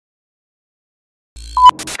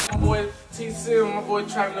boy TSIMSFILMS, my boy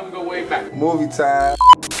Travis, them go way back. Movie time.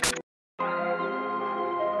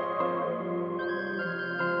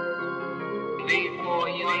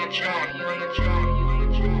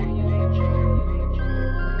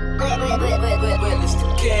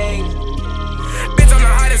 Bitch, I'm the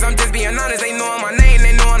hottest, I'm just being honest. They know my name,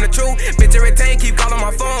 they know I'm the truth. Bitch, everything keep calling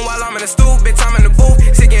my phone while I'm in the stool. Bitch, I'm in the booth.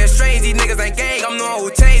 Shit getting strange, these niggas ain't gang. I'm the one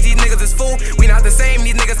who changed, these niggas is fool. We not the same,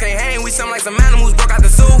 these niggas can't hang. We sound like some animals broke out the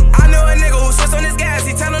zoo. I know a nigga who switched on his gas,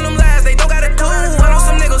 he telling them lies, they don't got a clue. I know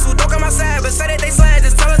some niggas who don't got my side, but say that they slide,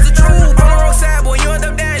 just tell us the truth. On the road side, boy, you end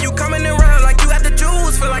up down, you coming around like you got the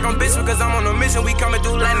juice. Feel like I'm bitch because I'm on a mission, we coming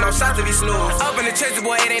through landing on shots if he snooze. Up in the trenches,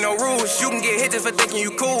 boy, it ain't no rules. You can get hit just for thinking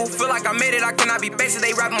you cool. Feel like I made it, I cannot be basic.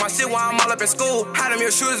 They rapping my shit while I'm all up in school. Hide them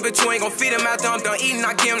your shooters, but you ain't gon' feed them after I'm done eating.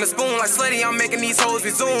 I give him the spoon like Slutty, I'm making these hoes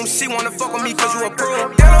resume. She wanna fuck with me cause you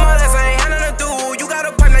approve. Down on my list, I ain't had nothing to do. You got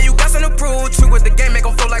a pipe, now you got something to prove. Trick with the game, make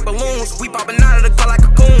them float like balloons. We poppin' out of the car like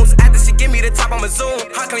cocoons. After she give me the top, I'ma zoom.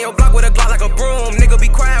 Hot on your block with a Glock like a broom. Nigga be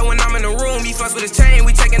quiet when I'm in the room. He fucks with his chain,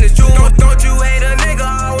 we taking his jewel. Don't you hate a nigga,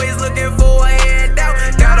 always looking for a handout.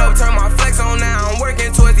 Got up, turn my flex on now. I'm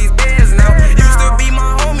working towards these bands now. Used to be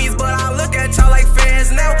my homies, but I look at y'all like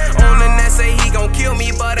fans now. On the net say he gon' kill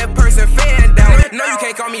me, but that person fanned out. No, you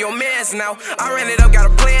can't call me your mans now. I ran it up, got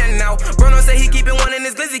a plan now. Bruno say he keepin' one in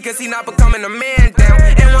his glizzy cause he not becoming a man down.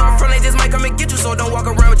 And when I'm from, they just might come and get you, so don't walk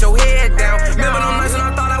around with your head down. Remember them nights when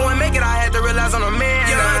I thought I wouldn't make it, I had to realize I'm a man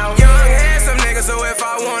now. Young, handsome nigga, so if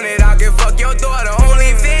I want it, I can fuck your daughter.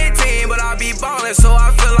 Only 15, but I be ballin', so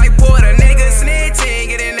I feel like Porter. Niggas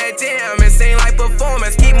snitching, get in that jam, it seem like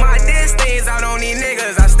performance. Keep my distance, I don't need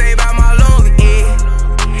niggas, I stay by my lonely.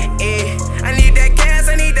 I need that cash,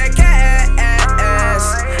 I need that cash.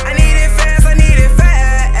 I need it fast, I need it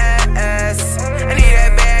fast. I need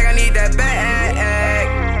that bag, I need that bag.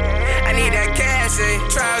 I need that cash,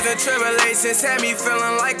 Trials and tribulations had me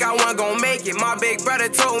feeling like I wasn't gon' make it. My big brother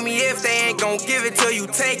told me if they ain't gon' give it till you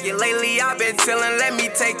take it. Lately I've been chillin', let me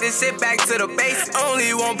take this shit back to the base.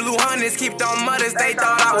 Only want blue hundreds, keep them mothers, they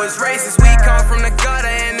thought I was racist. We come from the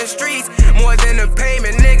gutter and the streets, more than the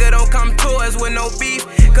payment. Nigga, don't come to us with no beef,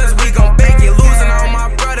 cause we gon' bake it. Losing all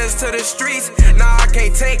my brothers to the streets, nah, I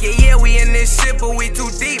can't take it. Yeah, we in this shit, but we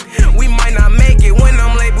too deep, we might not make it. When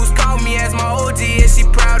them labels call me as my OG, is she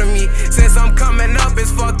proud of me? Since I'm coming up,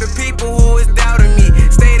 it's fuck the people who is doubting me.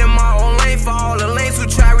 Stayed in my own lane for all the lanes who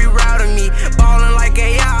try rerouting me. Ballin' like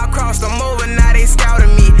AI, I crossed them over, now they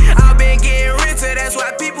scouting me. I've been getting richer, that's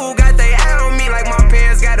why people got their eye on me. Like my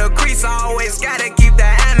parents got a crease, I always gotta keep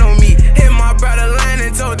that hand on me. Hit my brother line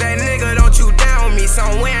and told that nigga don't you down me.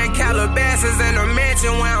 Somewhere in Calabasas in a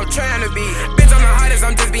mansion where I'm trying to be. Bitch, I'm the hottest,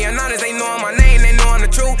 I'm just being honest. They know my name, they know I'm the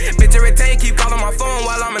truth. Bitch, everything keep calling my phone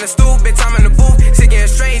while I'm in the stool. Bitch, I'm in the booth. Shit getting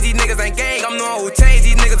strange, these niggas ain't gang. I'm the one who changed,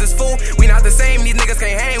 these niggas is fool. We not the same, these niggas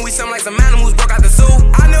can't hang. We sound like some animals broke out the zoo.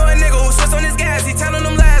 I know a nigga who switched on his gas, he telling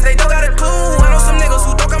them lies, they don't got a clue. I know some niggas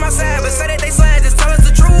who don't got my side, but say that they slide, just tell us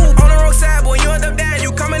the truth. On the road side, boy, you end up down,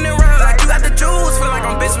 you coming around like you got the juice. Feel like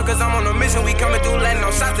I'm bitch because I'm on a mission, we coming through landing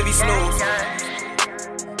on shots if he snooze.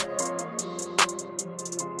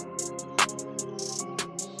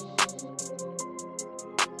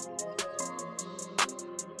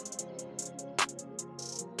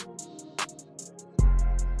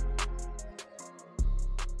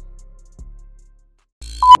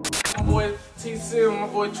 My boy TSIMSFILMS, my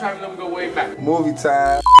boy Travis, them go way back. Movie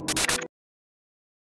time.